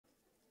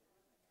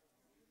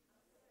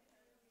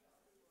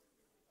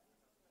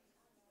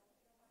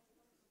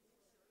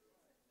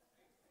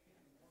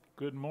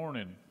Good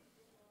morning.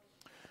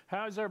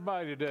 How's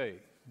everybody today?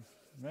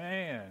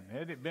 Man,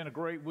 hasn't it been a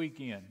great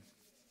weekend?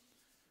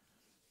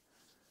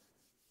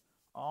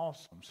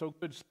 Awesome. So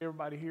good to see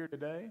everybody here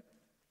today.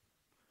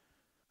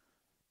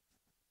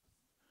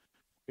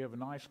 We have a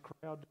nice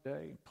crowd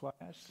today in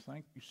class.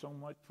 Thank you so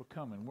much for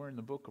coming. We're in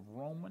the book of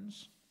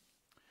Romans.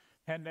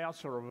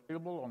 Handouts are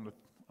available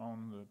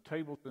on the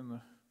tables in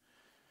the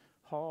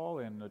hall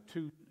and the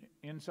two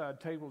inside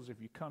tables if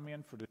you come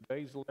in for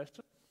today's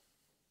lesson.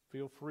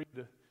 Feel free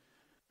to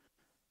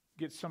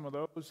get some of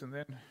those, and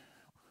then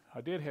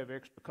I did have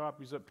extra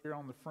copies up here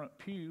on the front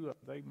pew.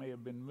 They may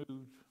have been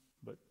moved,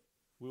 but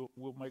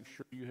we'll make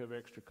sure you have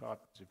extra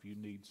copies if you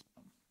need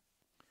some.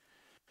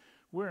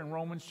 We're in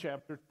Romans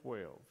chapter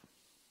 12.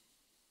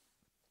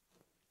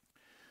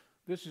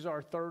 This is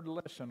our third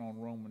lesson on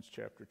Romans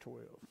chapter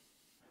 12.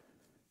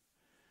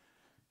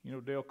 You know,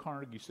 Dale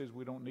Carnegie says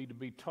we don't need to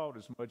be taught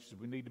as much as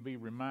we need to be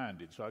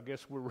reminded. So I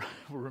guess we're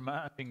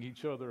reminding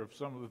each other of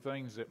some of the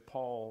things that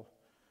Paul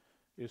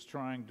is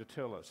trying to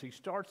tell us. He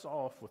starts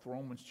off with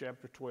Romans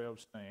chapter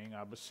 12 saying,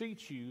 I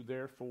beseech you,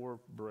 therefore,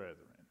 brethren,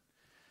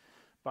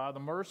 by the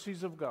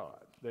mercies of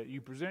God, that you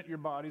present your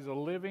bodies a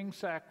living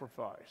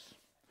sacrifice,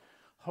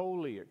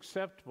 holy,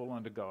 acceptable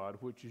unto God,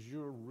 which is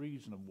your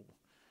reasonable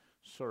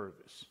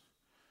service.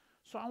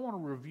 So I want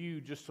to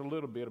review just a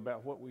little bit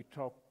about what we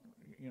talked,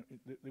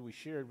 that we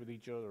shared with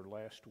each other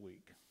last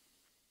week.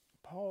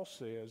 Paul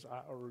says, I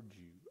urge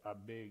you, I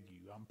beg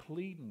you, I'm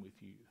pleading with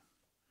you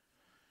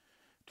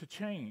to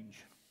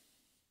change.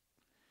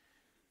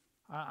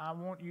 I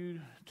want you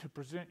to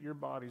present your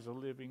bodies a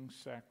living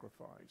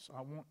sacrifice.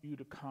 I want you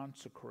to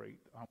consecrate.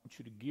 I want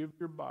you to give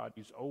your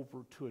bodies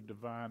over to a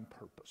divine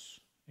purpose.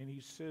 And he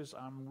says,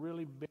 I'm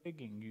really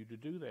begging you to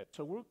do that.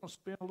 So we're going to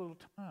spend a little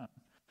time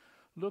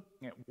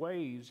looking at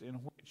ways in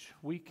which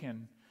we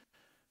can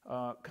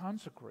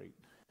consecrate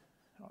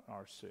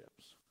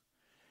ourselves.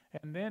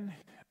 And then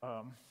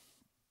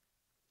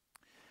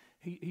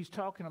he's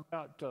talking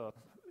about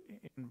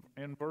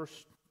in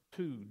verse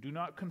 2, do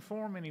not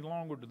conform any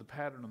longer to the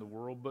pattern of the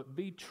world, but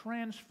be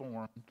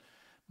transformed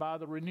by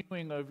the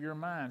renewing of your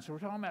mind. So we're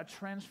talking about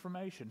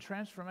transformation.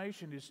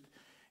 Transformation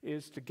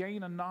is to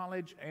gain a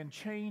knowledge and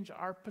change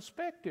our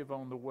perspective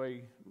on the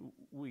way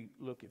we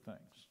look at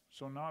things.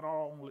 So not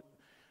only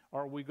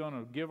are we going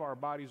to give our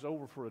bodies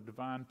over for a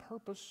divine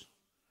purpose,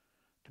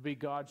 to be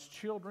God's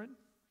children,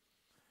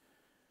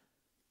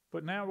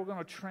 but now we're going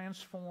to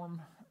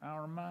transform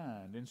our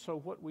mind. And so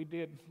what we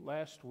did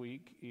last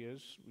week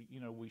is,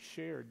 we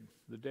shared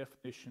the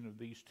definition of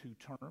these two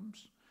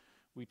terms.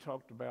 We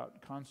talked about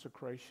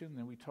consecration,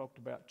 then we talked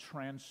about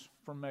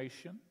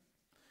transformation.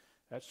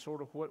 That's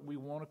sort of what we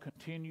want to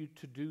continue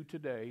to do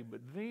today.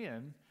 But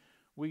then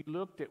we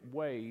looked at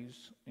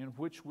ways in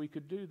which we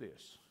could do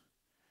this.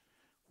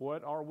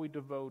 What are we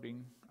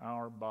devoting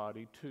our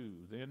body to?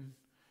 Then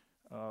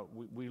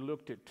we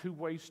looked at two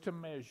ways to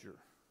measure.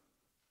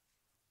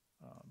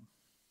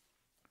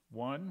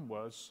 One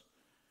was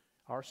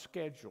our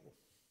schedule.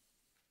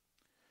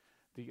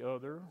 The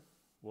other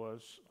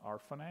was our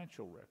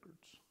financial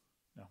records.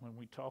 Now, when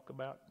we talk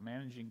about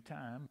managing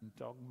time and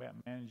talking about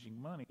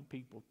managing money,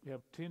 people have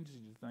a tendency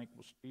to think,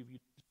 well, Steve, you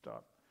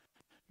stop.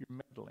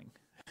 You're meddling.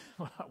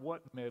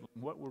 What meddling?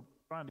 What we're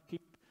trying to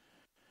keep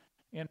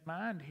in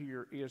mind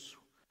here is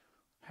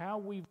how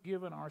we've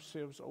given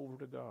ourselves over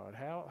to God.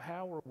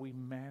 How are we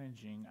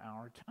managing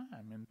our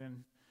time? And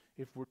then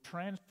if we're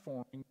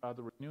transforming by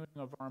the renewing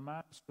of our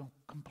minds, a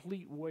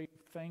complete way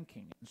of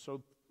thinking. And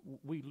so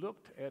we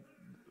looked at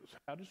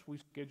how does we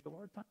schedule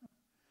our time.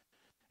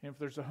 And if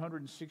there's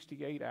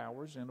 168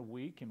 hours in a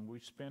week and we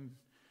spend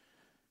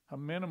a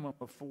minimum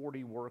of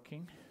 40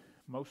 working,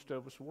 most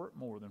of us work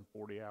more than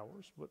 40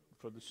 hours, but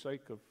for the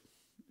sake of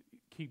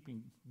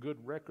keeping good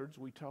records,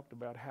 we talked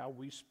about how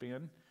we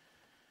spend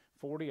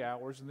 40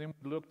 hours, and then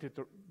we looked at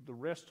the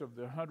rest of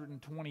the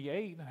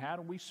 128, and how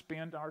do we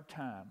spend our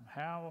time?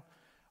 How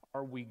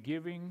are we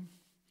giving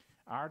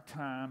our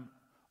time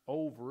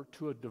over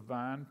to a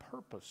divine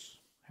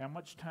purpose? How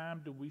much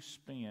time do we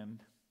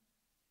spend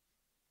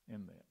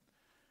in that?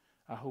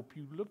 I hope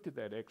you looked at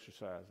that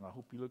exercise, and I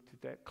hope you looked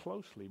at that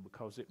closely,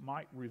 because it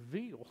might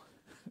reveal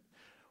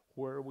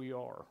where we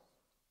are.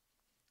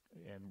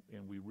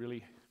 And we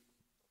really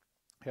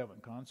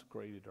haven't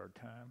consecrated our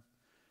time,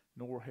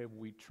 nor have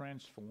we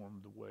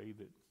transformed the way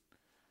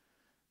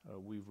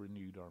that we've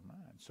renewed our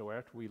minds. So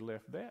after we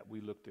left that, we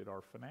looked at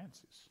our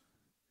finances.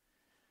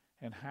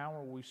 And how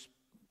are we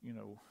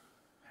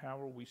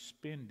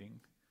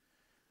spending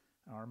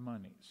our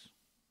monies?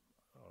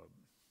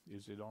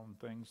 Is it on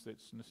things that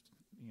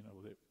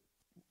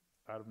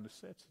out of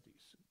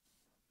necessities?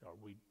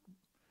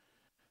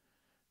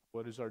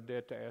 What is our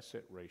debt to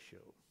asset ratio?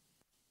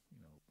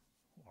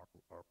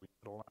 Are we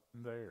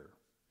aligned there?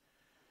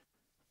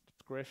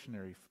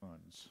 Discretionary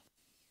funds.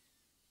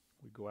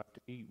 We go out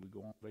to eat. We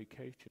go on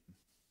vacation.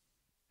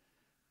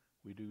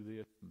 We do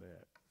this and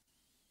that.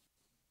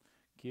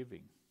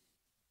 Giving.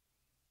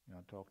 I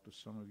talked to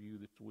some of you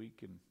this week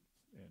and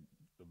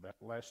about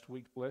last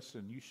week's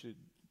lesson.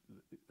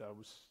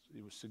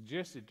 it was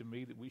suggested to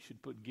me that we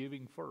should put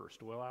giving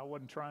first. Well, I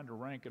wasn't trying to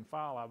rank and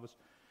file.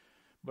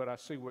 But I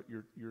see what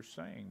you're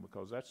saying,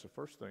 because that's the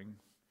first thing.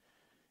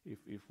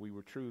 If we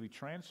were truly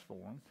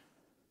transformed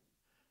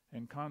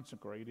and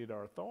consecrated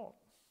our thought.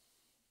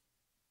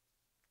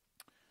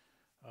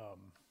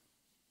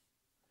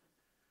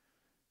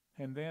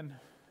 And then,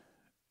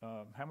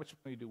 how much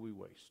money do we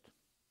waste?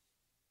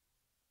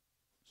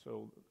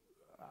 So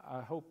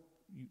I hope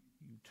you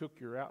took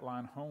your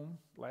outline home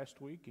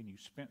last week and you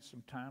spent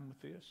some time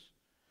with this.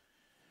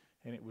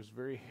 And it was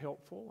very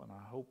helpful, and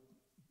I hope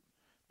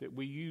that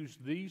we use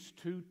these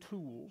two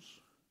tools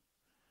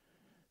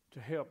to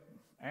help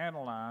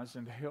analyze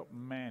and to help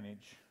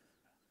manage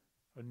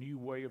a new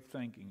way of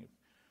thinking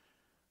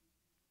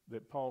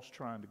that Paul's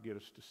trying to get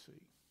us to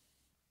see.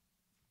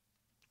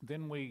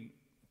 Then we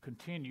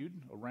continued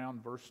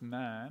around verse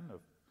 9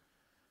 of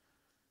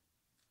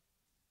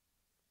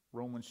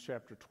Romans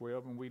chapter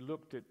 12, and we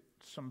looked at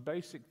some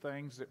basic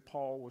things that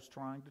Paul was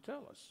trying to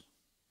tell us.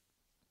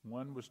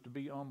 One was to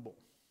be humble.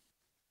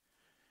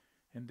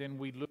 And then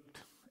we looked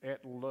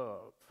at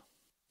love.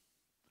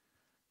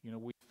 You know,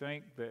 we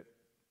think that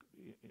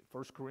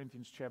 1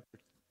 Corinthians chapter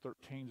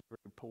 13 is a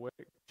very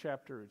poetic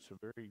chapter. It's a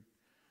very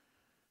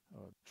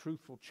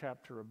truthful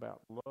chapter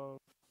about love.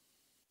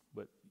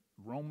 But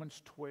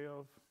Romans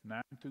 12,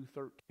 9 through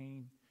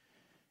 13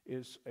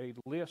 is a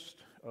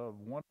list of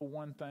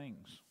 101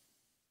 things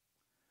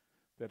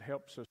that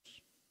helps us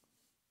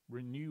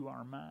renew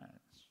our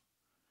minds.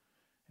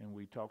 And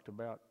we talked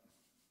about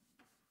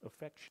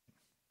affection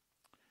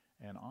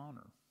and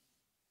honor.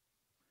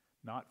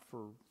 Not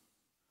for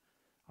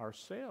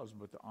ourselves,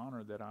 but the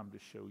honor that I'm to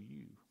show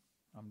you.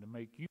 I'm to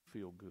make you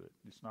feel good.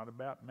 It's not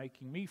about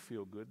making me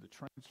feel good. The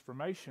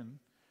transformation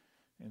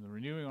and the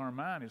renewing our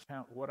mind is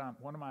what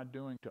am I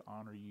doing to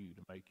honor you,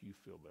 to make you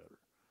feel better?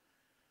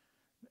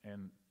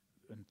 And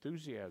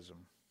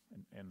enthusiasm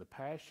and the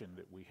passion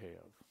that we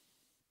have.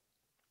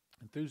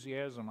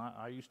 Enthusiasm,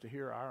 I used to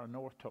hear Ira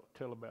North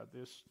tell about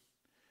this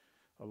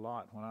a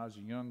lot when I was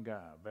a young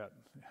guy, about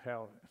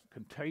how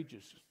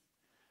contagious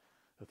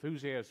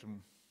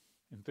enthusiasm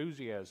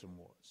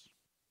was.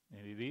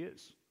 And it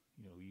is.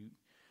 You know,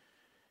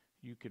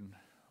 you can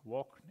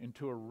walk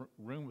into a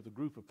room with a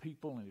group of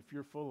people, and if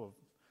you're full of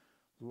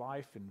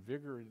life and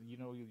vigor, you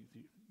know,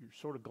 you're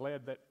sort of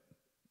glad that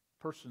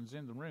person's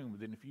in the room. But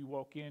then if you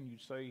walk in, you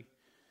say,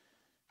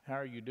 "How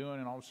are you doing?"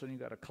 And all of a sudden you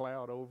got a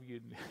cloud over you,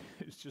 and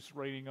it's just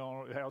raining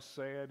on. How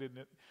sad, isn't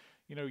it?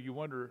 You know, you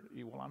wonder,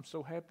 well, I'm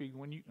so happy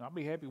I'll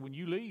be happy when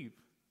you leave.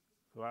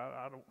 So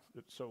I don't.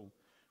 So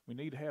we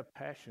need to have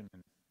passion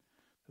and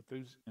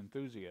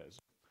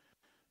enthusiasm.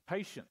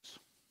 Patience.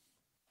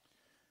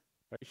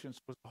 Patience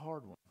was a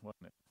hard one,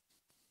 wasn't it?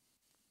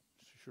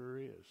 It sure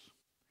is.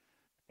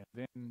 And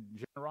then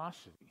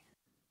generosity.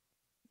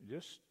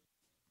 Just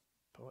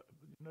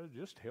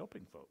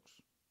helping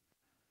folks.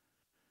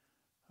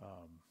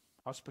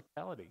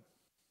 Hospitality.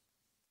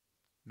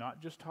 Not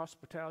just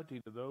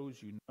hospitality to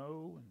those you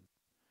know and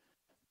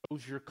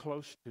those you're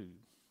close to,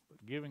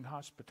 but giving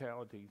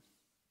hospitality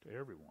to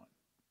everyone.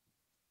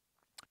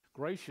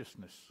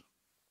 Graciousness.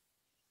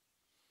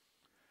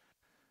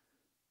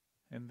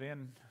 And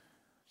then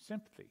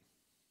sympathy.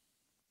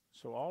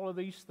 So all of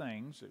these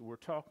things that we're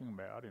talking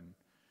about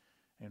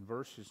in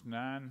verses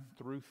 9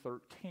 through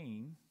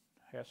 13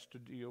 has to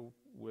deal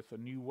with a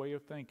new way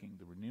of thinking,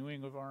 the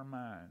renewing of our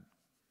mind,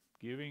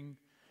 giving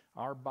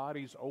our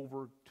bodies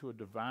over to a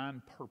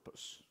divine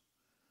purpose.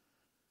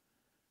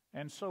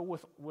 And so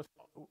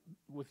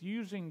with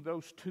using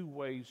those two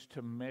ways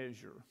to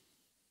measure,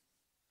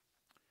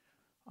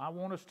 I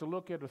want us to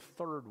look at a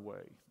third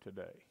way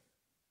today.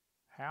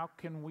 How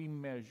can we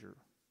measure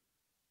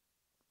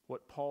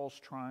what Paul's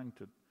trying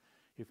to,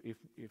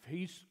 if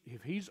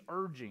he's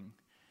urging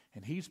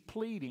and he's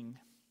pleading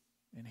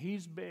and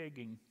he's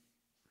begging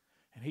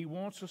and he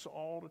wants us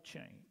all to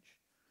change,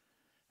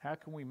 how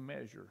can we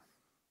measure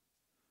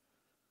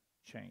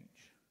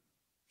change?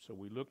 So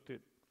we looked at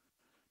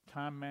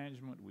time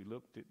management, we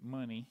looked at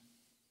money.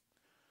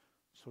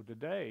 So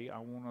today I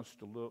want us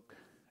to look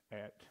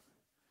at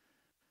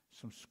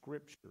some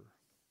scripture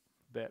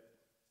that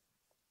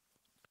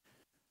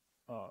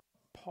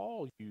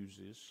Paul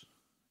uses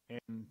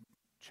in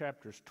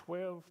chapters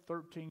 12,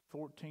 13,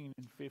 14,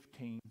 and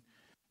 15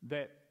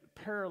 that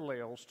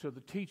parallels to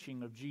the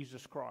teaching of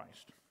Jesus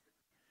Christ.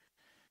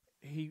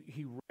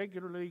 He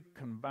regularly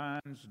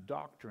combines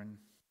doctrine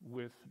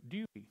with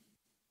duty.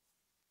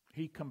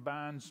 He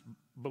combines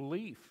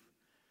belief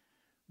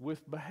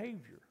with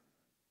behavior.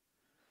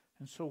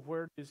 And so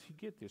where does he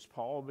get this?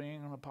 Paul,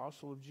 being an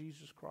apostle of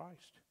Jesus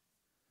Christ,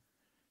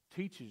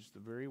 teaches the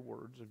very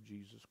words of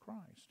Jesus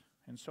Christ.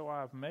 And so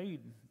I've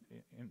made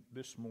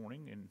this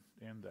morning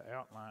in the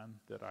outline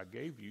that I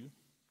gave you,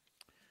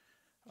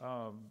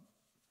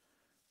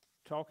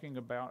 talking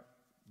about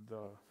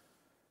the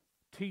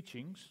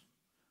teachings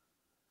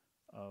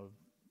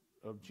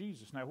of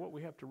Jesus. Now, what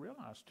we have to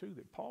realize, too,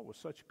 that Paul was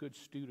such a good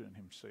student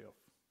himself.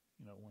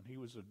 You know, when he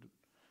was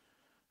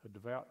a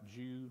devout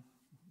Jew,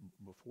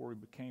 before he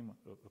became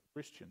a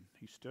Christian.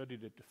 He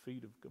studied at the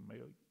feet of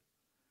Gamaliel.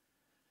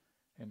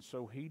 And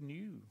so he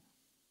knew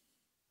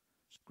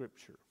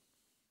Scripture.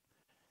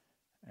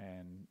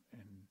 And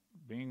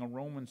being a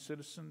Roman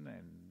citizen,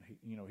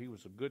 and he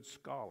was a good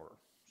scholar.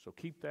 So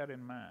keep that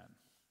in mind.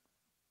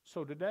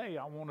 So today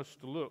I want us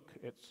to look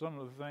at some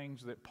of the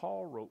things that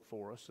Paul wrote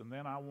for us, and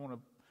then I want to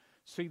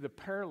see the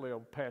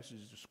parallel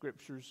passages of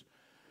Scriptures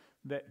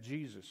that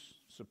Jesus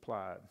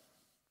supplied.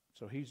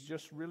 So he's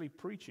just really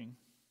preaching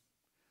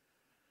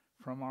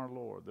from our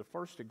Lord. The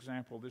first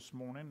example this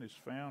morning is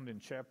found in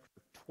chapter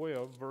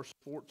 12, verse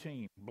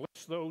 14.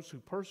 Bless those who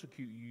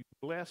persecute you,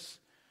 bless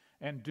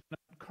and do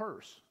not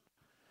curse.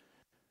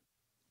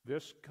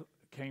 This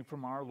came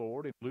from our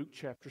Lord in Luke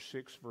chapter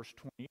 6, verse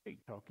 28,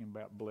 talking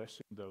about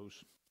blessing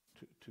those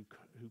who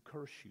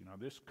curse you. Now,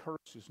 this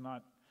curse is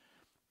not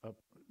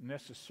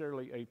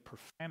necessarily a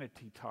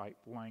profanity type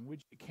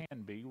language. It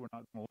can be. We're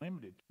not going to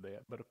limit it to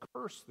that. But a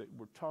curse that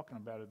we're talking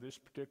about at this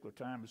particular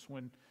time is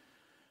when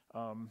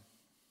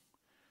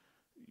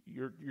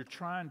you're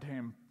trying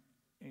to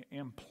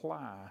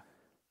imply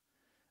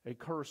a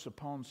curse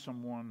upon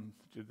someone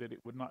that it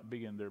would not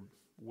be in their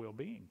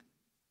well-being.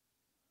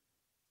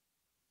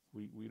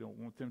 We don't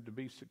want them to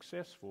be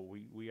successful.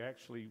 We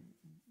actually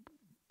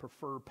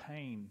prefer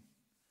pain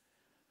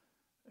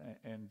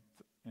and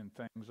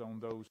things on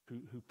those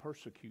who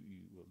persecute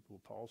you. Well,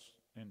 Paul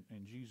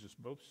and Jesus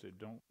both said,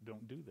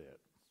 don't do that.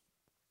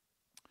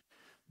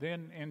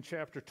 Then in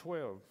chapter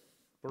 12,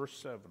 verse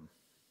 7,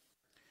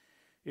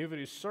 if it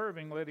is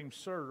serving, let him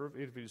serve.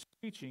 If it is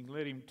teaching,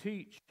 let him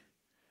teach.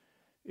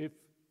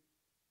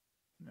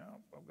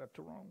 No, I've got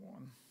the wrong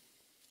one.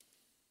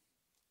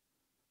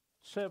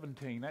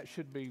 17, that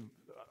should be,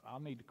 I'll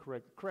need to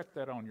correct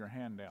that on your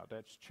handout.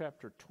 That's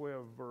chapter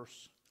 12,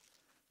 verse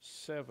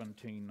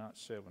 17, not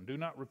 7. Do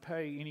not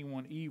repay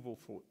anyone evil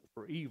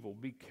for evil.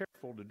 Be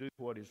careful to do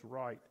what is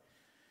right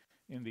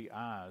in the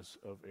eyes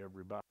of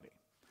everybody.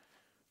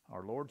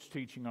 Our Lord's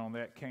teaching on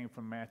that came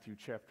from Matthew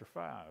chapter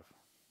 5.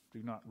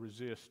 Do not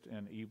resist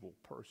an evil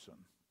person.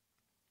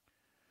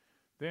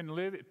 Then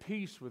live at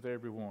peace with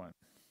everyone.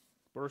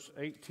 Verse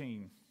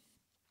 18.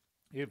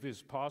 If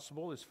it's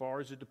possible, as far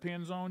as it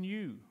depends on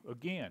you.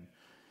 Again,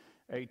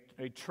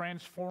 a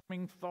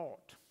transforming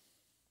thought.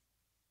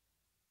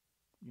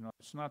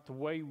 It's not the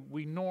way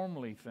we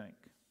normally think.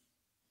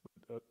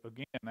 But,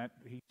 again,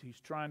 he's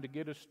trying to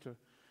get us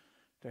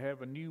to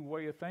have a new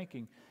way of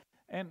thinking.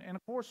 And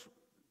of course,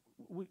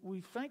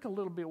 we think a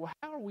little bit, well,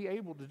 how are we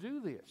able to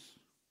do this?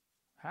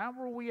 How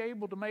were we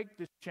able to make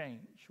this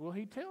change? Well,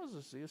 he tells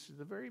us this at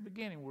the very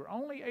beginning. We're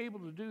only able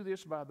to do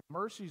this by the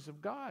mercies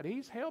of God.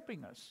 He's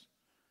helping us.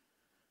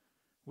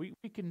 We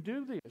can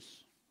do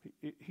this.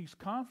 He's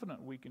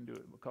confident we can do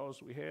it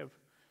because we have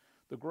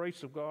the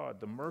grace of God,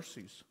 the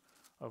mercies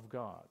of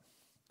God.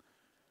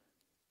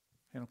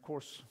 And of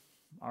course,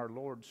 our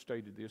Lord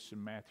stated this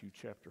in Matthew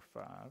chapter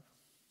 5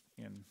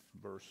 in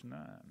verse 9.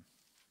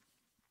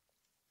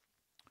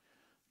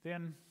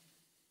 Then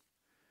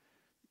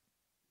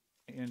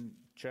in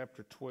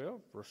chapter 12,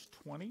 verse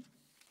 20,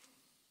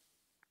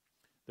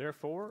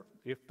 therefore,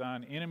 if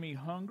thine enemy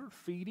hunger,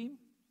 feed him.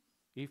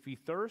 If he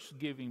thirst,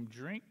 give him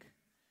drink.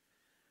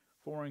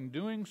 For in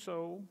doing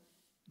so,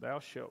 thou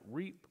shalt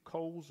reap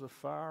coals of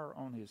fire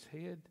on his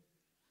head.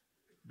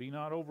 Be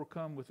not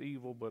overcome with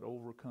evil, but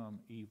overcome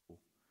evil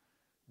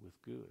with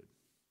good.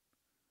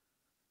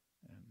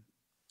 And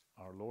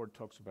our Lord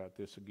talks about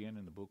this again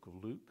in the book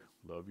of Luke.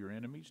 Love your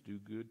enemies, do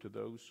good to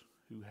those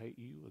who hate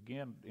you.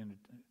 Again, in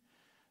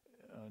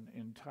an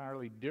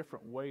entirely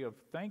different way of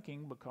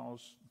thinking,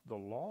 because the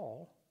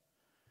law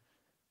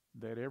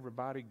that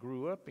everybody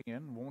grew up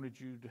in wanted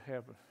you to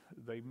have,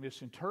 they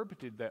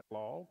misinterpreted that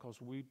law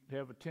because we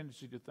have a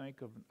tendency to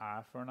think of an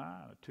eye for an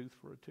eye, a tooth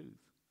for a tooth.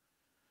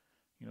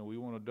 We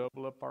want to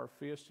double up our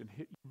fist and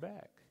hit you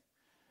back.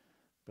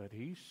 But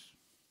he's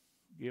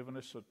given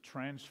us a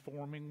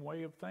transforming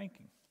way of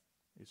thinking.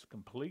 It's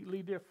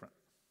completely different.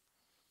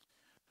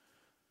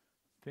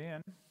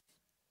 Then,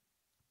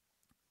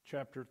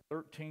 chapter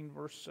 13,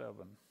 verse 7.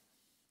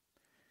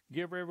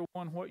 Give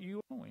everyone what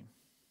you owe him.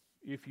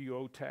 If you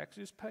owe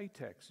taxes, pay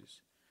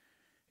taxes.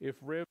 If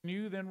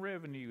revenue, then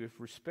revenue. If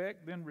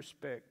respect, then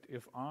respect.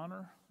 If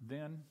honor,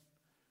 then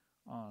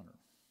honor.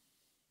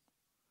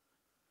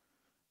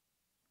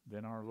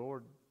 Then our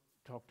Lord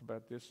talked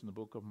about this in the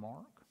book of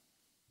Mark.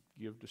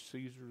 Give to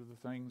Caesar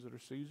the things that are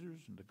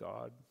Caesar's, and to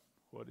God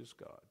what is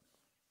God.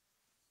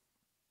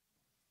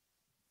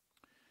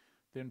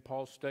 Then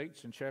Paul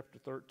states in chapter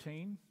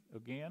 13,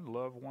 again,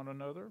 love one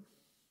another.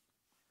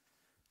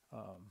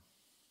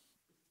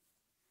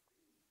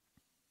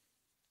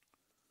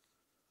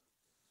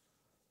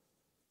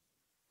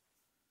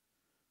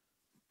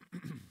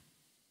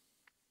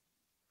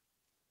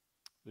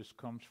 This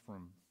comes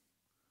from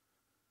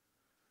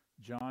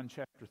John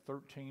chapter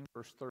 13,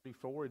 verse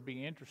 34. It'd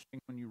be interesting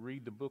when you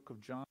read the book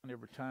of John,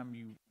 every time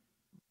you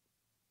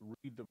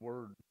read the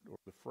word or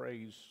the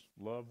phrase,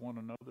 love one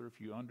another,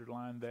 if you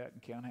underline that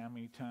and count how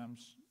many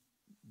times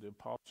the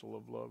apostle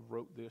of love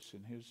wrote this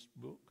in his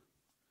book.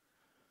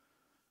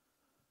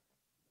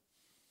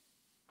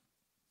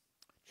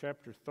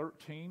 chapter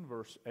 13,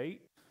 verse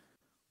 8.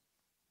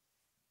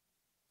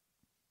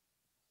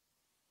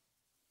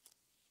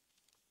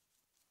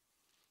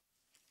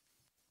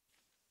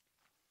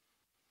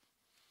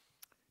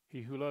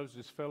 He who loves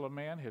his fellow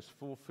man has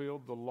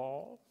fulfilled the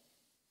law.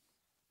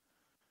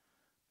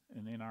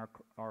 And then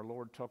our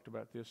Lord talked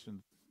about this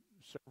in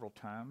several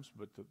times,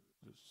 but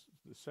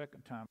the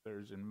second time there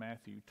is in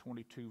Matthew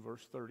 22,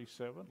 verse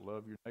 37.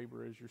 Love your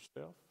neighbor as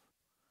yourself.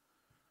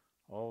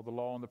 All the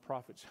law and the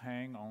prophets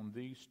hang on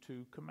these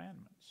two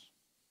commandments.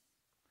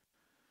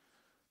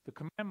 The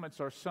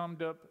commandments are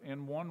summed up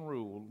in one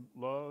rule: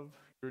 love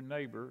your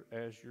neighbor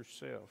as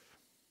yourself.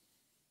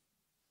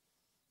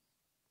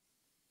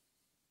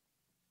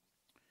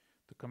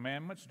 The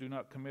commandments: do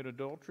not commit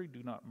adultery,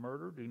 do not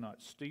murder, do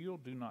not steal,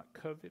 do not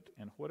covet,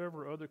 and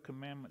whatever other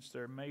commandments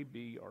there may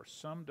be are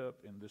summed up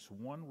in this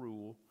one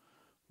rule: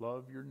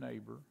 love your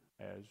neighbor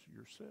as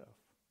yourself.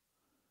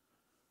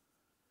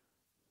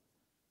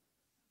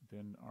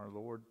 Then our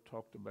Lord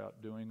talked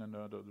about doing unto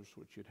others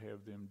what you'd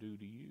have them do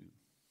to you.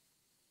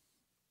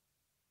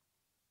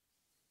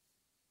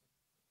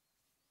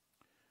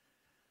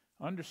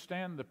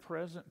 Understand the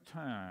present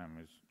time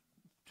is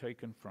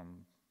taken from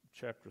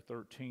chapter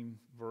 13,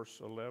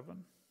 verse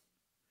 11.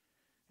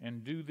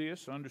 And do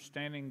this,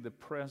 understanding the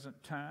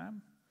present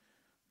time.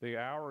 The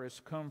hour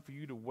has come for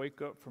you to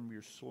wake up from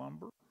your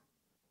slumber,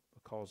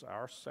 because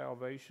our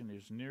salvation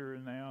is nearer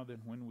now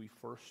than when we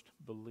first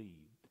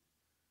believed.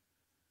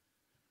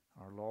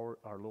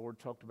 Our Lord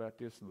talked about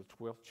this in the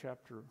 12th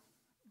chapter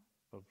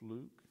of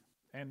Luke.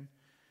 And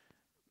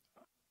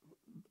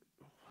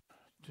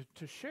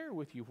to share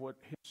with you what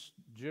his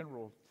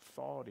general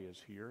thought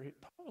is here,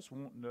 Paul's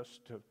wanting us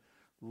to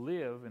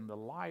live in the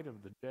light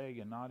of the day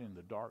and not in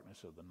the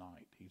darkness of the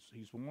night.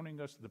 He's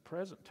wanting us, the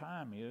present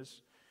time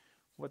is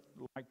what,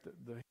 like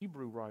the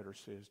Hebrew writer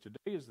says,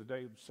 today is the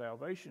day of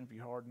salvation if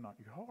you harden not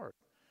your heart.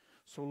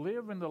 So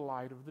live in the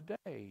light of the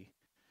day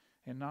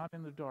and not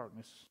in the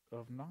darkness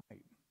of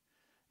night.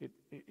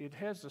 It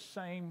has the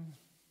same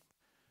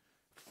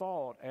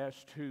thought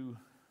as to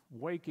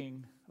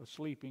waking a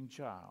sleeping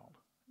child.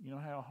 You know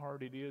how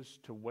hard it is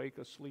to wake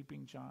a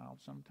sleeping child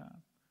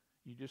sometimes?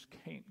 You just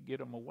can't get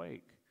them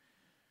awake.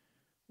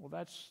 Well,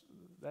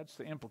 that's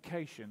the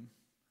implication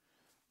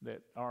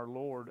that our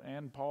Lord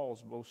and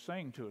Paul's both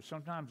saying to us.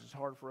 Sometimes it's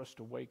hard for us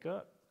to wake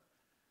up,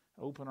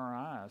 open our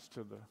eyes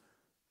to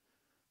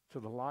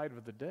the light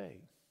of the day.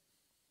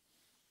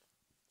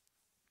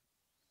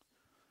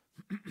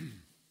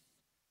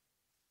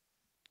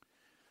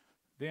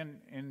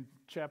 Then in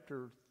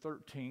chapter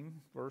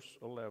 13, verse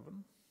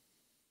 11,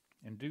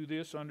 and do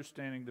this,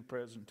 understanding the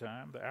present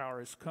time. The hour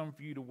has come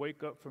for you to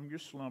wake up from your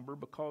slumber,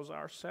 because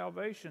our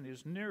salvation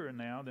is nearer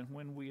now than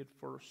when we had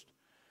first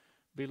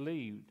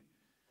believed.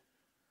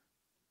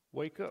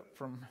 Wake up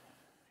from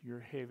your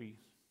heavy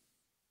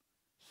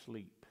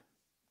sleep.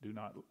 Do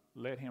not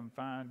let him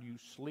find you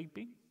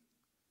sleeping.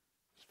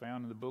 It's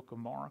found in the book of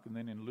Mark, and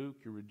then in Luke,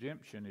 your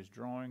redemption is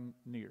drawing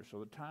near. So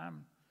the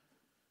time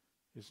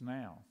is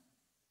now.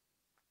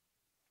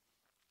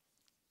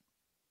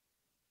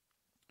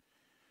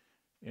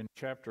 In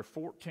chapter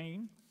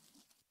 14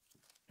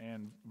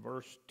 and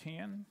verse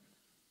 10,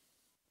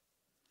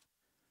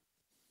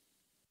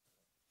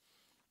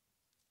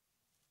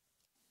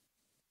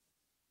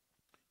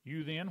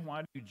 you then,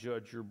 why do you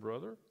judge your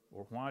brother?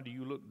 Or why do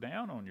you look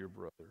down on your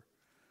brother?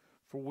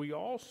 For we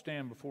all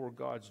stand before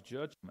God's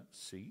judgment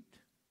seat.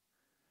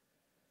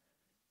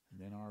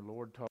 And then our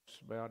Lord talks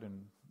about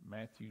in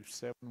Matthew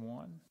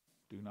 7:1,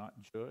 do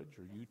not judge,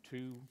 or you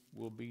too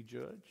will be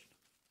judged.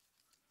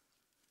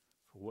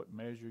 For what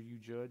measure you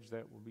judge,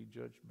 that will be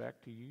judged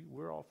back to you.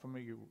 We're all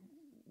familiar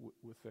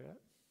with that.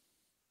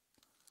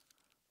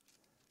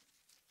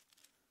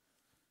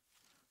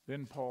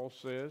 Then Paul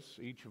says,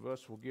 each of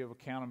us will give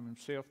account of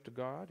himself to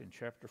God in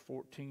chapter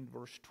 14,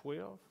 verse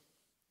 12.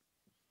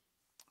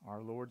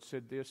 Our Lord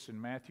said this in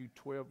Matthew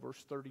 12,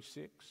 verse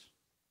 36.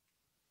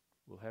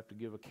 We'll have to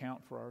give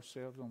account for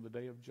ourselves on the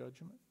day of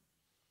judgment.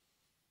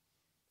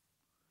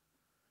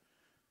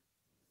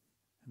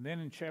 And then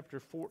in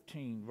chapter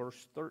 14,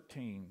 verse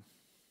 13,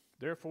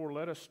 therefore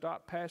let us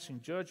stop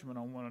passing judgment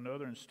on one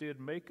another, instead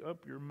make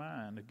up your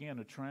mind. Again,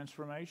 a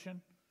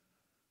transformation,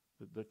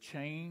 the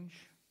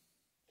change.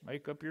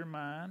 Make up your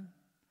mind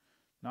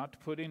not to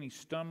put any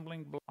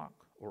stumbling block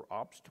or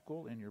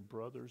obstacle in your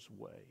brother's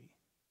way.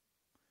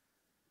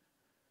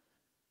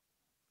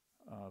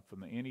 From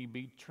the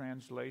NEB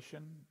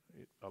translation,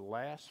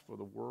 alas for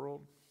the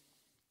world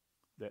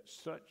that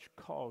such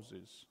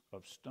causes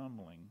of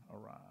stumbling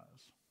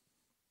arise.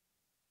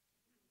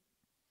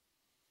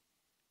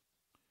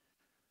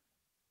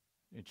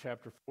 In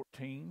chapter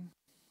 14,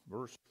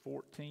 verse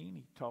 14,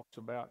 he talks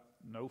about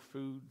no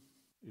food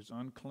is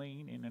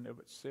unclean in and of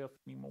itself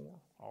anymore.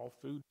 All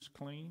food is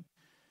clean.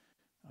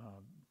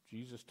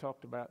 Jesus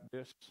talked about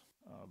this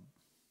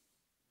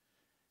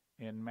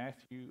in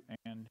Matthew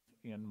and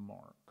in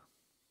Mark.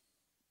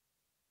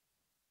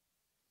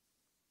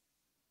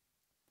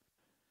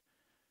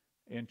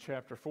 In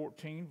chapter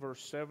 14,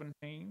 verse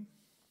 17,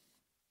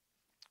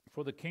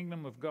 For the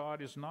kingdom of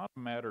God is not a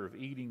matter of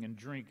eating and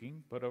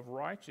drinking, but of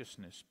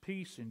righteousness,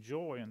 peace, and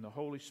joy in the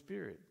Holy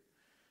Spirit.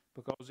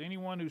 Because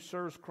anyone who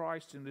serves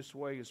Christ in this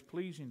way is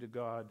pleasing to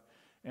God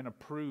and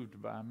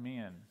approved by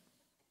men.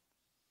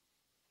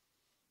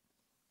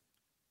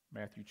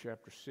 Matthew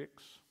chapter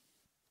 6.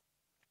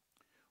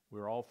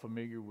 We're all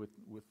familiar with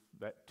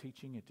that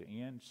teaching at the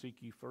end.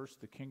 Seek ye first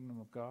the kingdom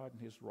of God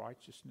and his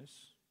righteousness,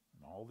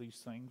 and all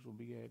these things will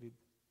be added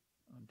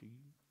unto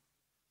you.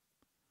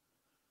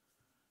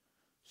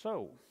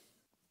 So,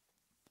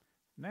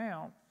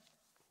 now,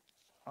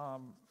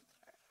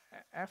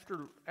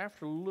 after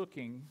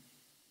looking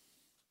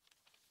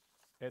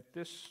at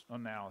this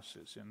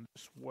analysis and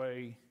this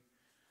way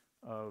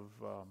of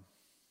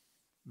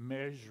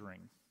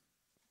measuring,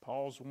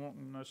 Paul's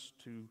wanting us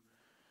to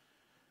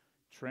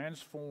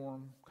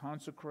transform,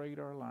 consecrate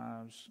our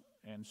lives,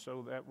 and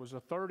so that was a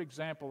third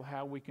example of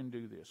how we can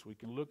do this. We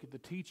can look at the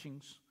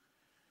teachings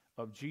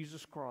of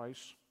Jesus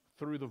Christ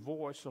through the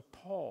voice of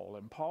Paul,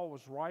 and Paul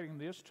was writing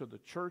this to the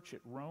church at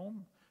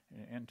Rome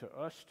and to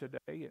us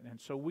today, and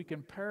so we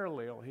can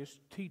parallel his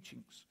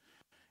teachings,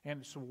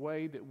 and it's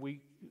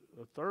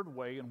a third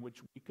way in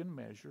which we can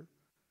measure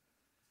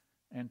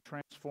and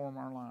transform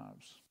our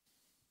lives.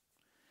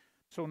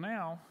 So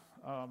now,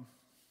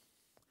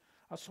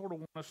 I sort of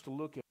want us to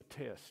look at a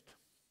test.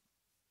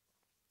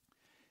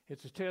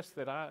 It's a test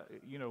that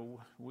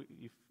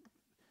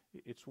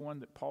it's one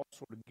that Paul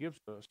sort of gives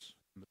us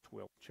in the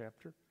 12th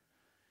chapter.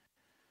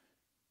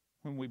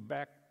 When we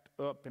backed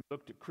up and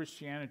looked at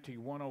Christianity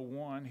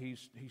 101,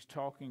 he's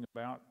talking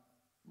about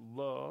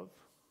love.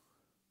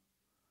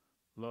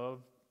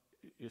 Love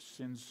is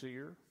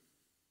sincere.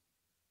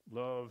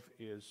 Love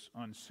is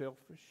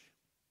unselfish.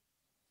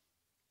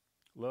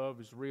 Love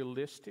is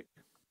realistic.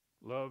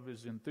 Love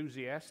is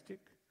enthusiastic.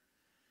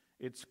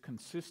 It's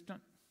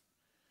consistent.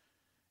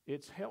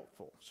 It's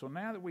helpful. So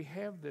now that we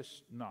have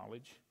this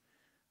knowledge,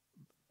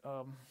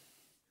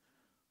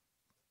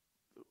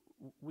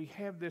 we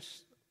have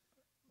this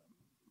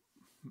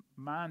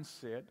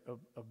mindset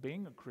of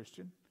being a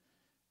Christian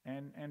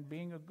and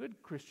being a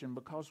good Christian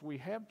because we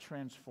have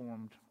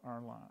transformed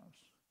our lives.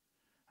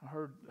 I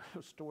heard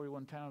a story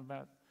one time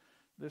about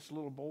this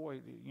little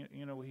boy.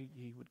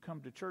 He would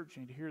come to church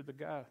and he'd hear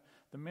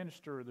the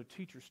minister or the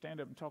teacher stand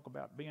up and talk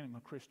about being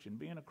a Christian,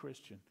 being a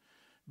Christian,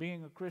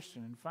 being a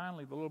Christian. And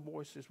finally the little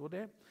boy says, well,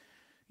 Dad,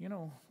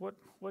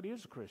 what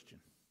is a Christian?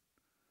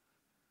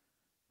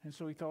 And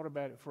so he thought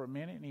about it for a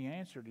minute, and he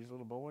answered his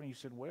little boy, and he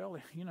said, well,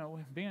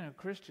 being a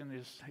Christian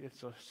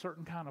it's a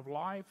certain kind of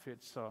life.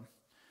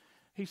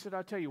 He said,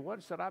 I tell you what,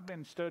 he said, I've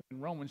been studying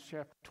Romans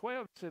chapter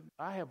 12. He said,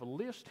 I have a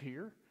list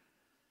here,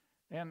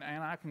 and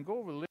I can go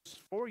over the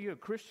list for you. A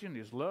Christian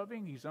is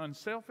loving, he's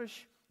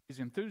unselfish, he's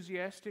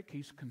enthusiastic,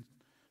 he's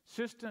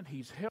consistent,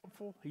 he's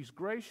helpful, he's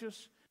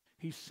gracious,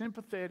 he's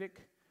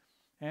sympathetic,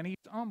 and he's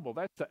humble.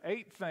 That's the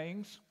 8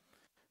 things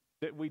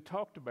that we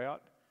talked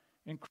about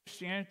in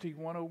Christianity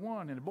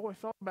 101. And the boy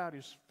thought about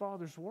his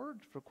father's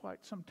words for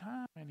quite some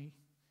time, and he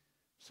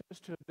says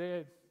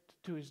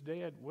to his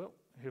dad, well,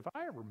 have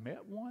I ever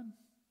met one?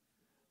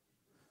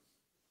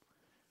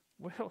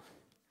 Well,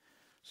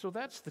 so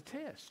that's the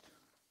test.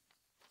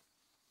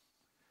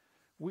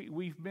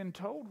 We've been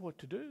told what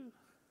to do.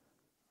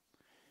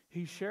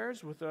 He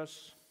shares with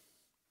us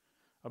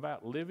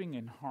about living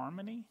in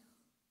harmony.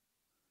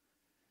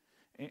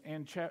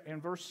 In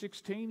verse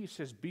 16, he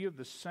says, be of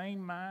the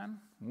same mind,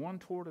 one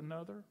toward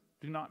another.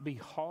 Do not be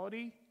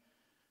haughty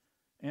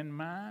in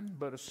mind,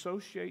 but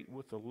associate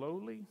with the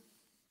lowly.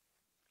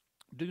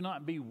 Do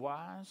not be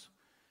wise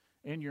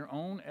in your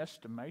own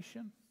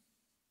estimation.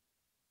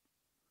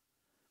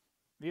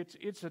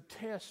 It's a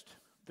test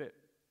that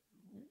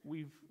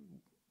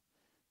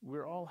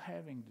we're all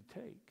having to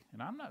take.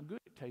 And I'm not good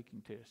at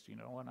taking tests,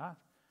 and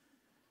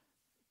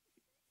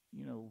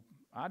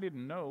I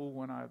didn't know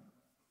when I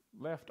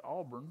left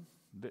Auburn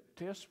that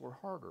tests were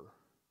harder.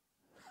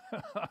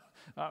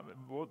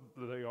 Well,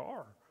 they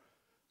are.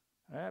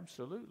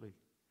 Absolutely.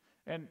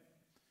 And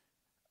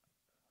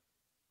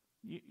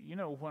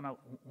when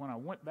I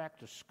went back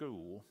to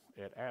school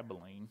at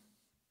Abilene,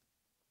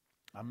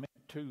 I met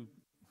 2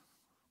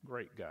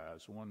 great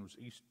guys. One was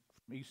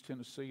from East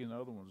Tennessee, and the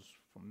other one was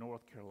from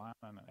North Carolina.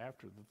 And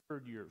after the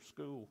 3rd year of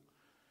school,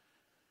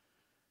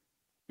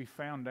 we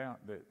found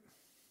out that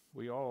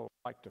we all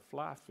like to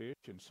fly fish,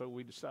 and so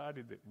we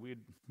decided that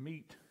we'd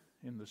meet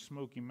in the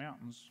Smoky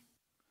Mountains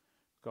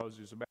because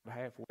it was about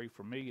halfway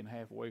from me and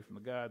halfway from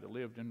the guy that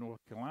lived in North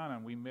Carolina,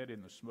 and we met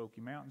in the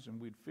Smoky Mountains,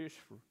 and we'd fish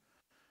for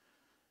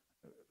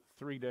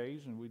 3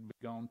 days, and we'd be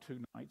gone 2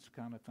 nights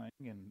kind of thing,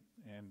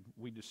 and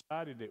we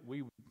decided that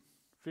we would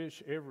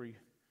fish every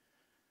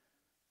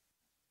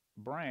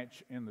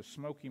branch in the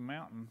Smoky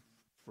Mountain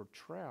for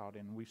trout,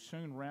 and we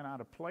soon ran out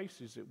of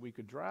places that we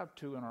could drive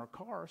to in our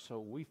car, so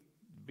we,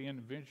 being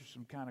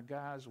adventuresome kind of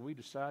guys, we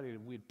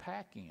decided we'd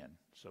pack in.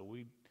 So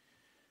we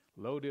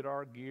loaded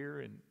our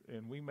gear,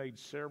 and we made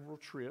several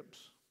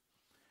trips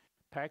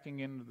packing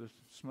into the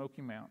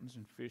Smoky Mountains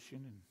and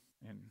fishing,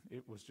 and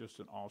it was just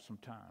an awesome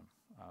time.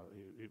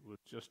 It was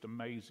just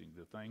amazing,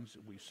 the things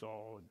that we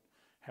saw and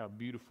how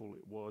beautiful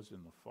it was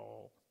in the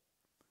fall.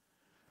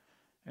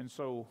 And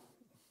so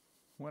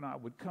when I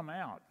would come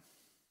out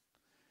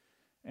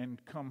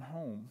and come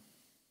home,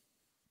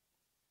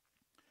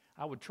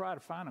 I would try to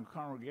find a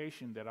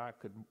congregation that I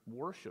could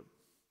worship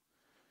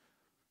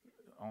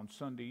on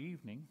Sunday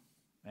evening.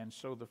 And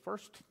so the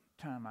first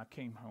time I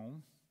came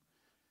home,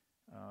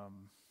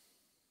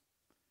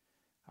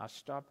 I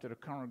stopped at a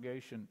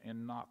congregation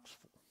in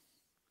Knoxville.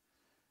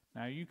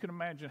 Now you can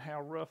imagine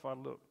how rough I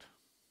looked.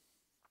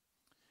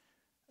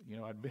 You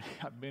know,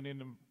 I'd been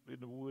in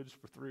the woods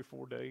for 3 or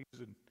 4 days,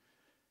 and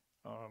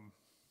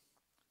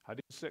I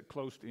didn't sit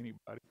close to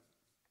anybody.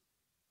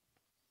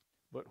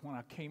 But when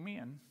I came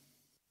in,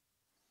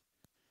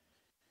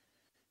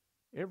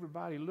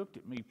 everybody looked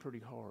at me pretty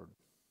hard.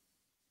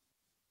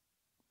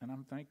 And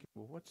I'm thinking,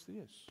 well, what's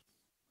this?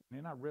 And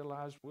then I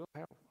realized, well,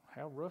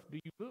 how rough do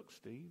you look,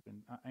 Steve?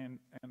 And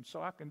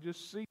so I can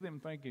just see them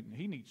thinking,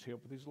 he needs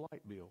help with his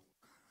light bill.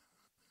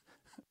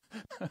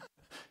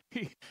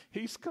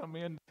 He's come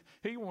in,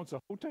 he wants a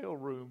hotel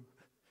room.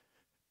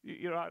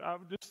 You know,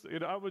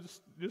 I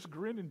was just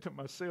grinning to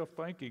myself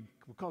thinking,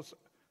 because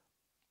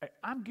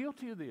I'm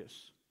guilty of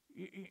this,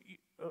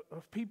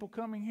 of people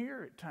coming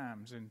here at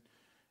times, and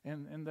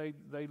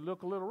they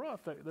look a little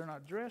rough. They're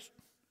not dressed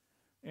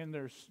in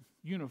their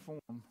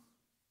uniform,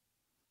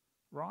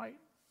 right?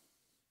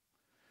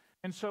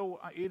 And so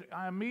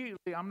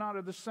I'm not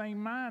of the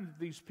same mind that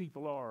these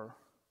people are.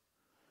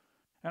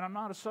 And I'm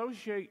not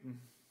associating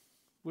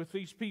with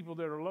these people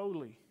that are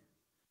lowly.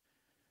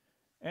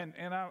 And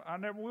I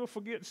never will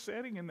forget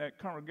sitting in that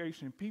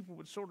congregation, and people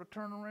would sort of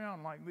turn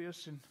around like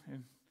this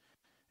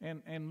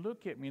and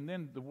look at me. And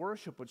then the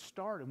worship would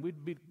start, and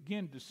we'd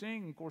begin to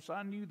sing. Of course,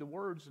 I knew the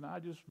words, and I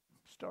just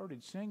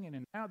started singing.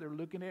 And now they're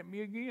looking at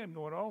me again,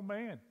 going, oh,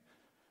 man,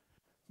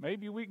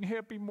 maybe we can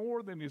help him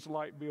more than his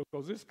light bill,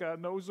 because this guy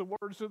knows the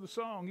words of the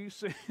song. You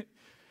see,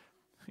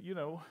 you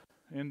know.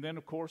 And then,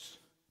 of course,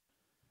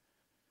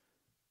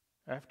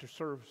 after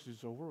service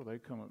is over, they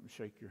come up and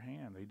shake your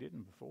hand. They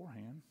didn't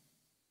beforehand.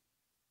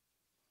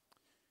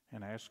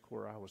 And asked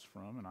where I was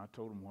from, and I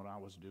told them what I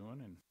was doing,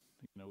 and,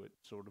 you know, it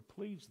sort of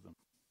pleased them.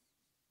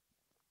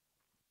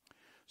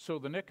 So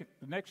the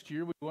next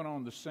year, we went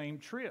on the same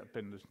trip,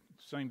 and the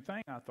same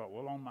thing. I thought,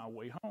 well, on my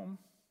way home,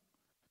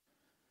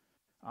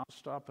 I'll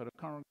stop at a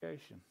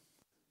congregation.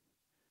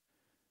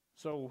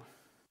 So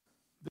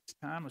this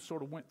time, I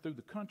sort of went through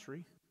the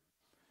country,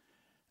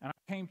 and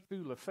I came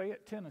through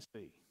Lafayette,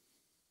 Tennessee.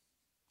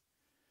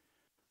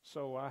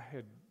 So I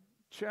had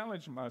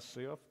challenged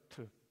myself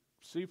to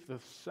see if the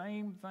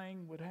same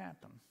thing would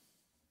happen.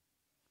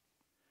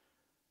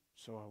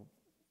 So I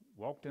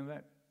walked in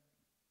that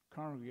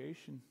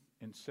congregation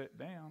and sat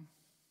down.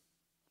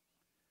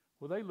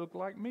 Well, they looked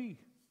like me.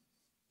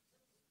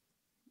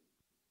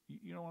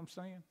 You know what I'm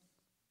saying?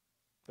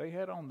 They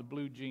had on the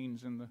blue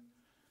jeans and the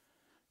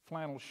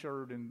flannel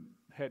shirt and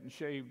hadn't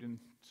shaved in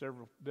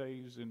several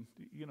days, and,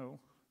 you know,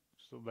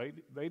 so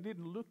they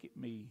didn't look at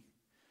me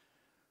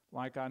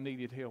like I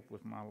needed help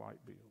with my light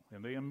bill.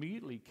 And they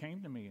immediately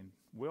came to me and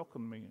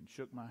welcomed me and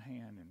shook my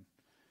hand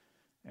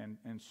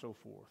and so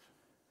forth.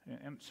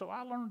 And so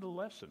I learned a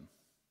lesson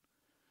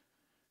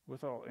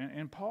with all.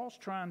 And Paul's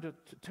trying to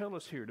tell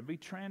us here to be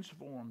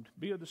transformed,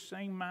 be of the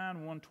same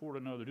mind one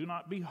toward another. Do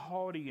not be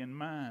haughty in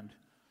mind.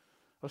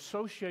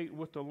 Associate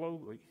with the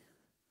lowly.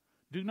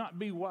 Do not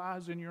be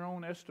wise in your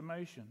own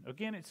estimation.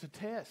 Again, it's a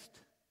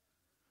test.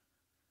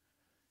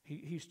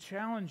 He's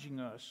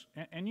challenging us.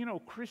 And you know,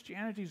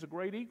 Christianity is a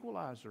great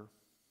equalizer.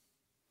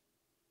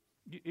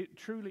 It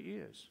truly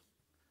is.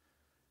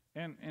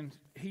 And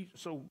he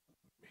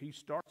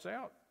starts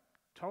out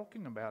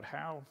talking about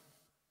how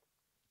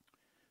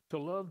to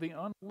love the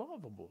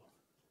unlovable.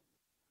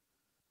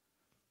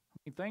 I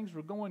mean, things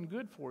were going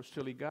good for us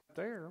till he got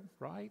there,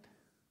 right?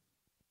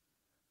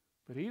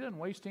 But he doesn't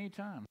waste any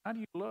time. How do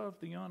you love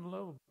the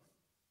unlovable?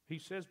 He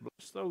says,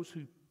 bless those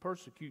who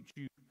persecute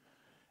you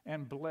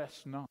and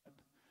bless not.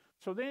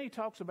 So then he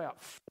talks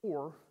about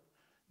 4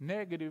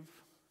 negative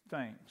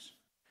things.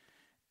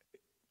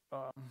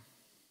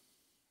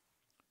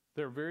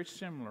 They're very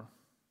similar,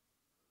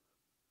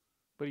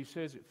 but he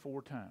says it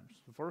 4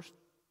 times. The first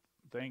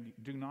thing,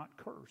 do not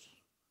curse.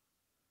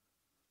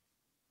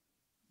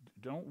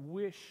 Don't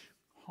wish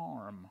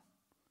harm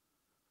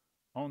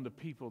on the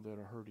people that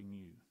are hurting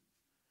you.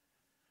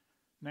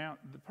 Now,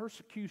 the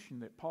persecution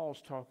that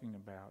Paul's talking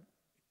about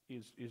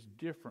is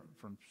different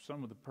from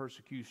some of the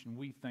persecution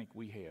we think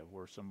we have,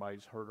 where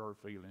somebody's hurt our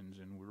feelings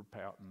and we're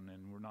pouting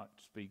and we're not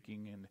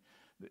speaking. And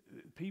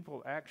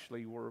people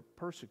actually were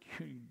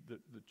persecuting the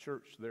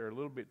church there a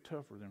little bit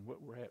tougher than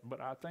what we're at.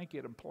 But I think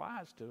it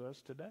applies to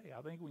us today.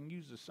 I think we can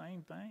use the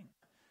same thing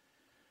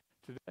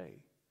today.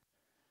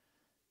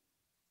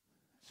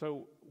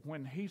 So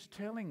when he's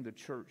telling the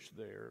church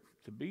there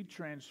to be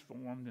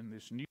transformed in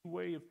this new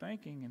way of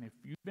thinking, and if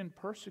you've been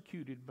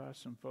persecuted by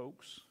some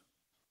folks,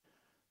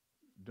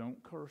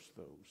 don't curse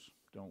those.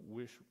 Don't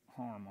wish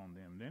harm on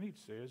them. Then he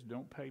says,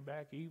 don't pay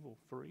back evil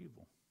for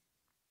evil.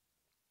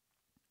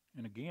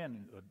 And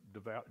again, a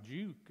devout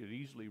Jew could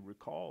easily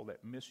recall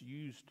that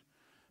misused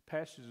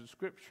passage of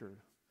Scripture,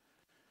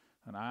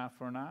 an eye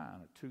for an eye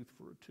and a tooth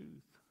for a tooth.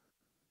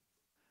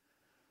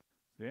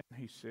 Then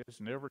he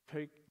says, never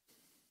take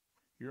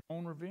your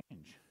own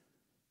revenge.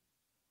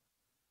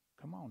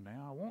 Come on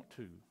now, I want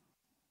to.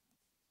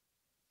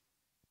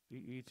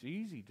 It's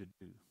easy to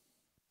do.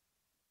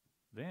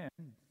 Then,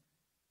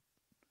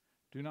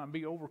 do not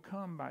be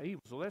overcome by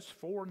evil. So that's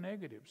 4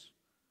 negatives.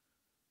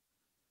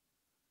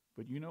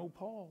 But you know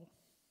Paul,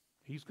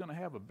 he's going to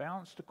have a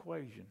balanced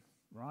equation,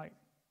 right?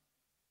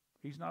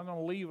 He's not going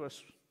to leave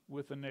us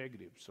with a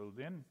negative. So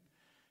then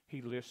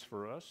he lists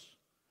for us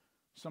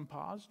some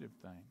positive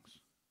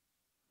things.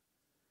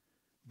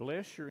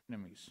 Bless your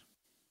enemies.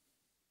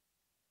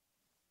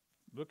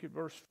 Look at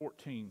verse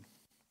 14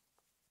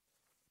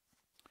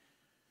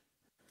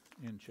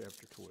 in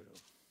chapter 12.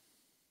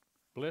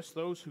 Bless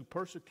those who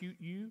persecute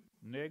you,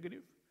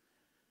 negative.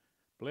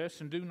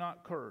 Bless and do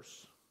not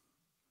curse.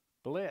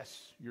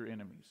 Bless your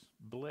enemies.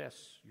 Bless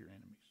your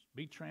enemies.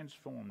 Be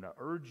transformed. I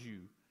urge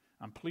you.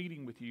 I'm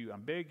pleading with you.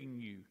 I'm begging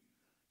you.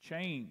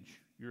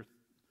 Change your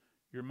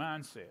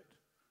mindset.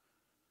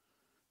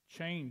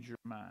 Change your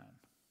mind.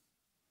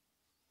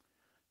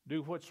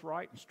 Do what's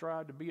right and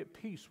strive to be at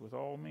peace with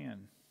all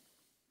men.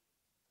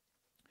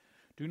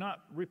 Do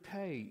not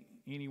repay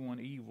anyone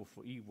evil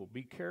for evil.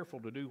 Be careful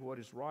to do what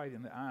is right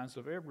in the eyes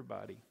of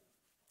everybody.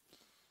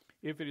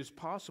 If it is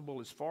possible,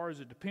 as far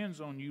as it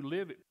depends on you,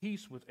 live at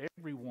peace with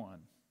everyone.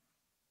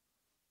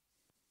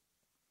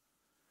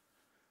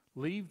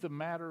 Leave the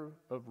matter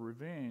of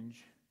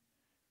revenge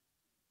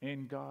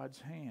in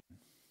God's hand.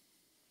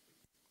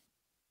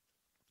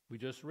 We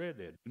just read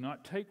that. Do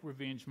not take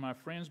revenge, my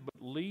friends, but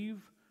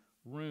leave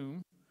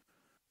room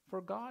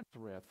for God's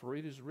wrath. For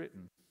it is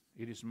written,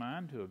 it is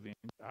mine to avenge.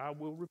 I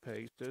will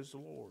repay, says the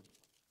Lord.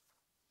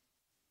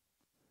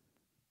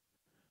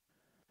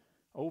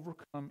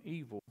 Overcome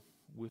evil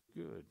with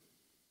good.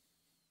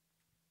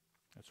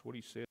 That's what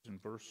he says in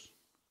verse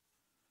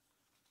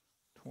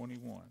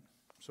 21.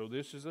 So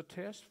this is a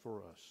test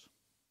for us,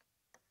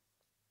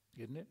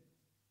 isn't it?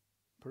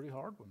 Pretty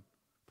hard one.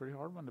 Pretty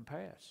hard one to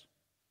pass.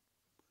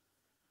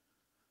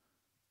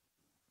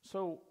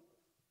 So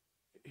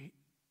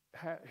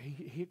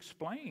he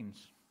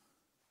explains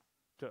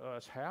to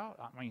us how,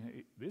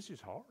 this is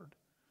hard.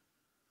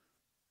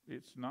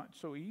 It's not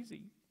so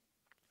easy.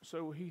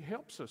 So he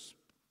helps us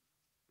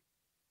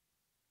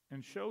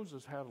and shows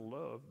us how to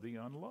love the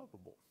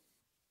unlovable.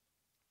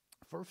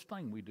 First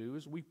thing we do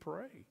is we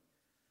pray.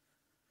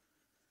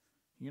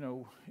 You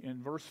know,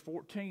 in verse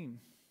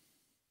 14,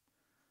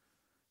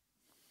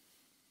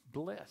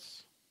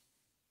 bless.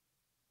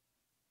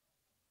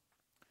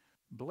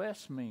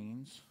 Bless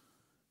means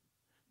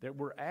that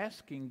we're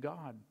asking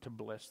God to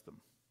bless them.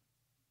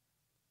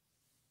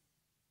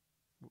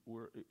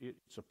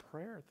 It's a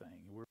prayer thing.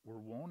 We're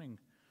wanting...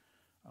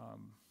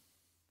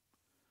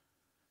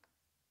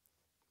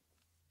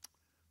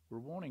 we're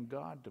wanting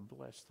God to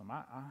bless them.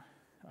 I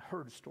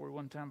heard a story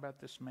one time about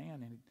this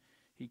man, and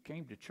he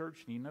came to church,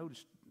 and he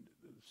noticed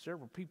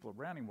several people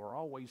around him were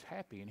always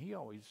happy, and he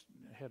always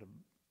had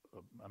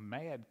a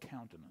mad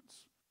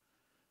countenance,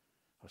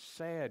 a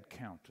sad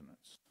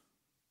countenance.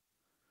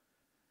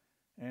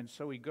 And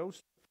so he goes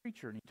to the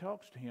preacher, and he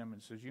talks to him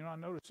and says, I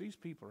notice these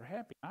people are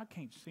happy. I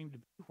can't seem to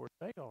be where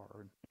they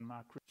are in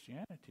my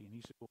Christianity. And he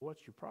said, well,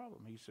 what's your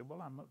problem? He said,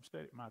 well, I'm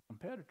upset at my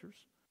competitors.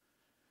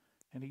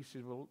 And he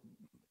said, well,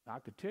 I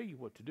could tell you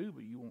what to do,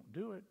 but you won't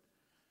do it.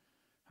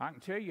 I can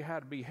tell you how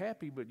to be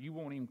happy, but you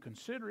won't even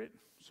consider it.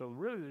 So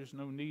really there's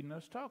no need in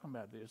us talking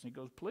about this. And he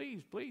goes,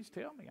 please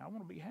tell me. I want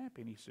to be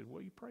happy. And he said,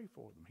 well, you pray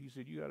for them. He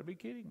said, you got to be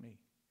kidding me.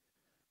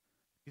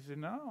 He said,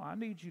 no, I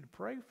need you to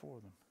pray for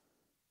them.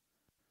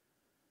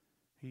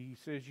 He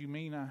says, you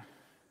mean I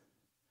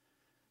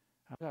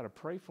got to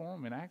pray for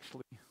them and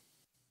actually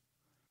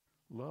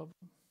love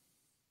them?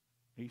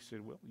 He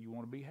said, well, you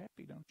want to be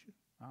happy, don't you?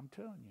 I'm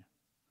telling you.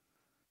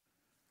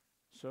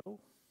 So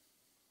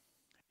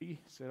he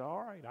said,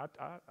 all right,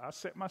 I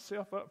set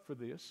myself up for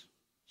this,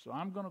 so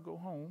I'm going to go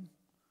home,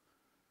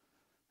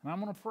 and I'm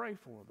going to pray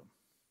for them.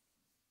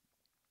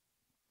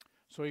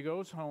 So he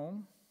goes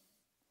home,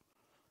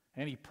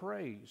 and he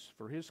prays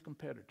for his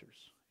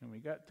competitors. And when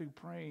he got through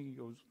praying, he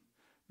goes,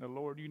 now,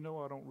 Lord, you know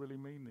I don't really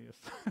mean this.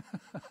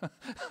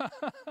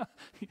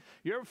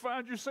 You ever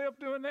find yourself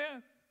doing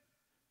that?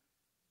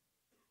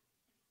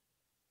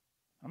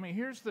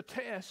 Here's the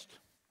test.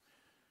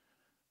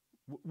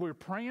 We're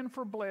praying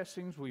for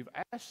blessings. We've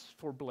asked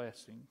for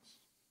blessings.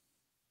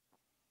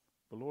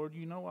 But Lord,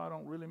 you know I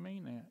don't really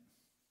mean that.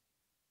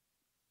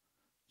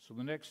 So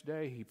the next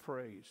day he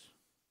prays.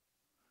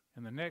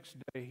 And the next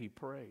day he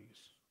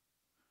prays.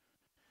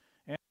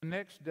 And the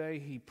next day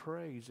he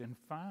prays. And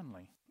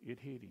finally it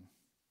hit him.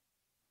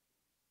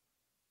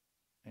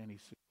 And he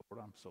said,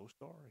 Lord, I'm so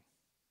sorry.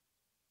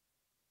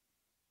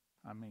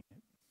 I mean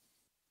it.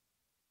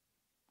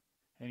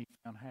 And he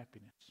found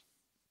happiness.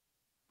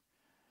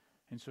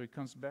 And so he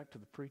comes back to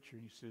the preacher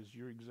and he says,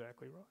 you're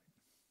exactly right.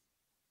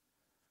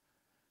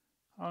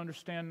 I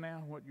understand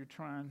now what you're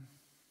trying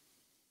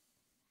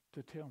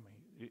to tell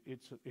me.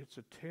 It's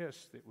a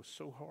test that was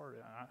so hard.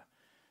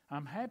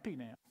 I'm happy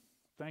now.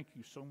 Thank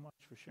you so much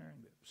for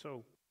sharing that.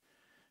 So,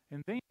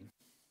 and then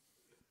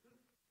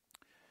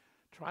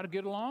try to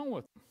get along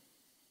with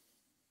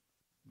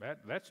them.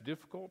 That's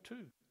difficult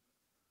too.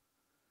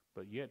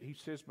 But yet he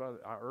says,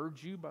 I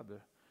urge you by the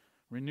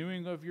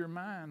renewing of your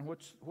mind.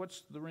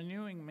 What's the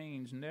renewing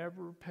means?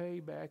 Never pay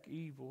back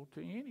evil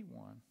to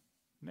anyone.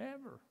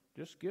 Never.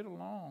 Just get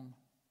along.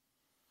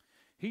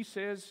 He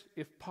says,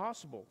 if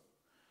possible,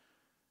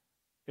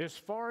 as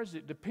far as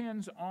it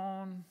depends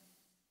on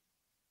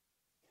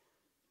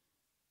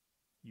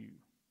you,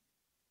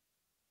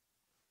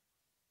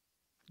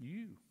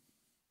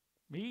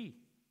 me,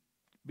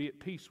 be at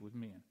peace with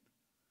men.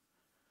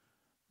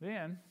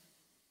 Then,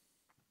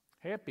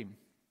 help him.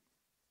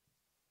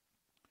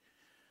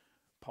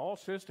 Paul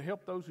says to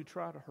help those who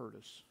try to hurt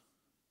us.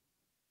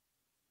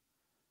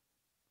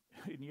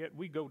 And yet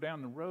we go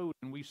down the road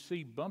and we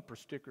see bumper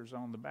stickers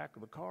on the back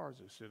of the cars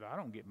that said, I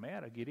don't get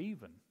mad, I get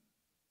even.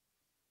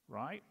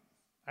 Right?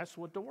 That's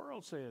what the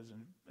world says.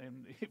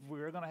 And if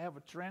we're going to have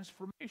a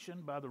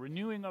transformation by the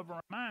renewing of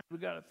our minds, we've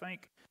got to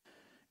think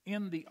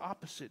in the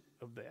opposite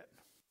of that.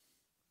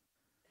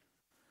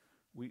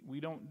 We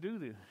don't do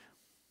the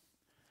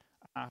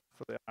eye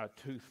for the eye,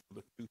 tooth for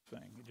the tooth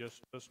thing. It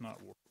just does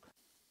not work.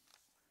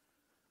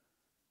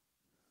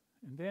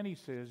 And then he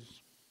says,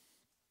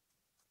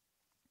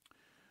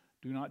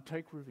 do not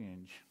take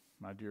revenge,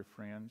 my dear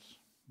friends,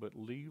 but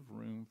leave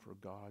room for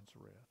God's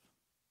wrath.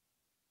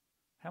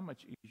 How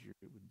much easier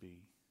it would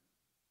be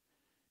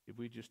if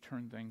we just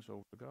turn things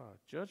over to God.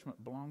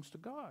 Judgment belongs to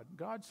God.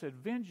 God said,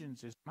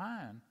 vengeance is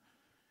mine.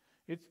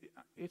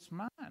 It's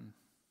mine.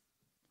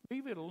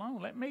 Leave it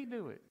alone. Let me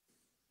do it.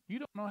 You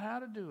don't know how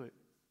to do it.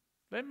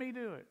 Let me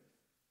do it.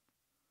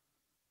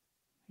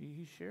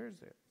 He shares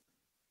that.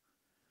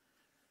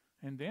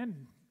 And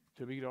then,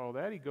 to beat all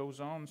that, he goes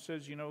on and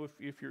says,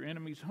 if your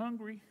enemy's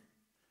hungry,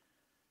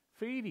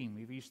 feed him.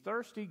 If he's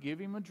thirsty, give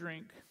him a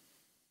drink.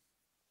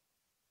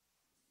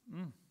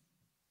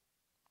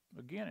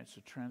 Again, it's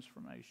a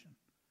transformation.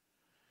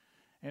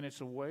 And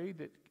it's a way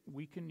that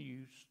we can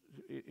use,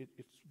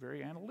 it's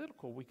very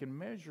analytical. We can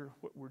measure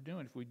what we're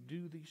doing if we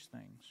do these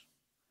things.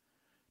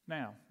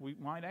 Now, we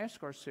might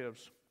ask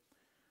ourselves,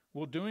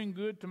 will doing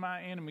good to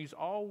my enemies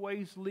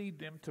always lead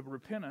them to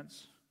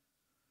repentance?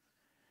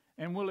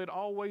 And will it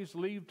always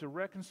lead to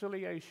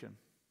reconciliation?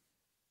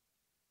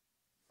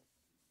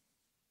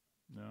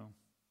 No,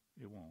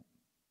 it won't.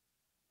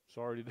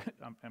 Sorry,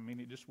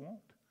 it just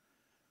won't.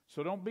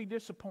 So don't be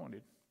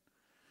disappointed.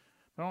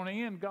 But on the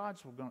end,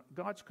 God's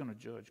going to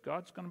judge.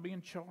 God's going to be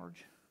in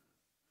charge.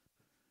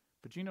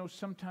 But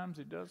sometimes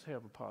it does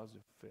have a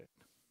positive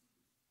effect.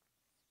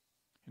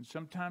 And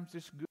sometimes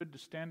it's good to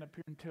stand up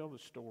here and tell the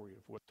story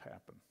of what's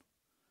happened.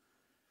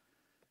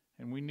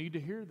 And we need to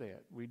hear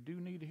that. We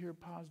do need to hear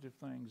positive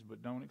things,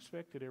 but don't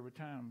expect it every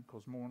time,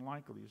 because more than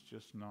likely it's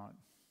just not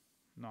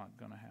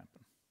going to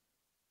happen.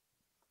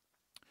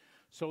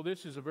 So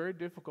this is a very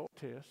difficult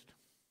test.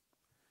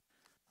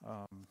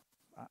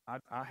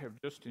 I have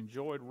just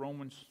enjoyed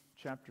Romans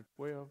chapter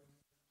 12,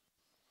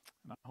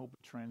 and I hope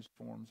it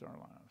transforms our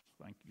lives.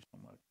 Thank you so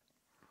much.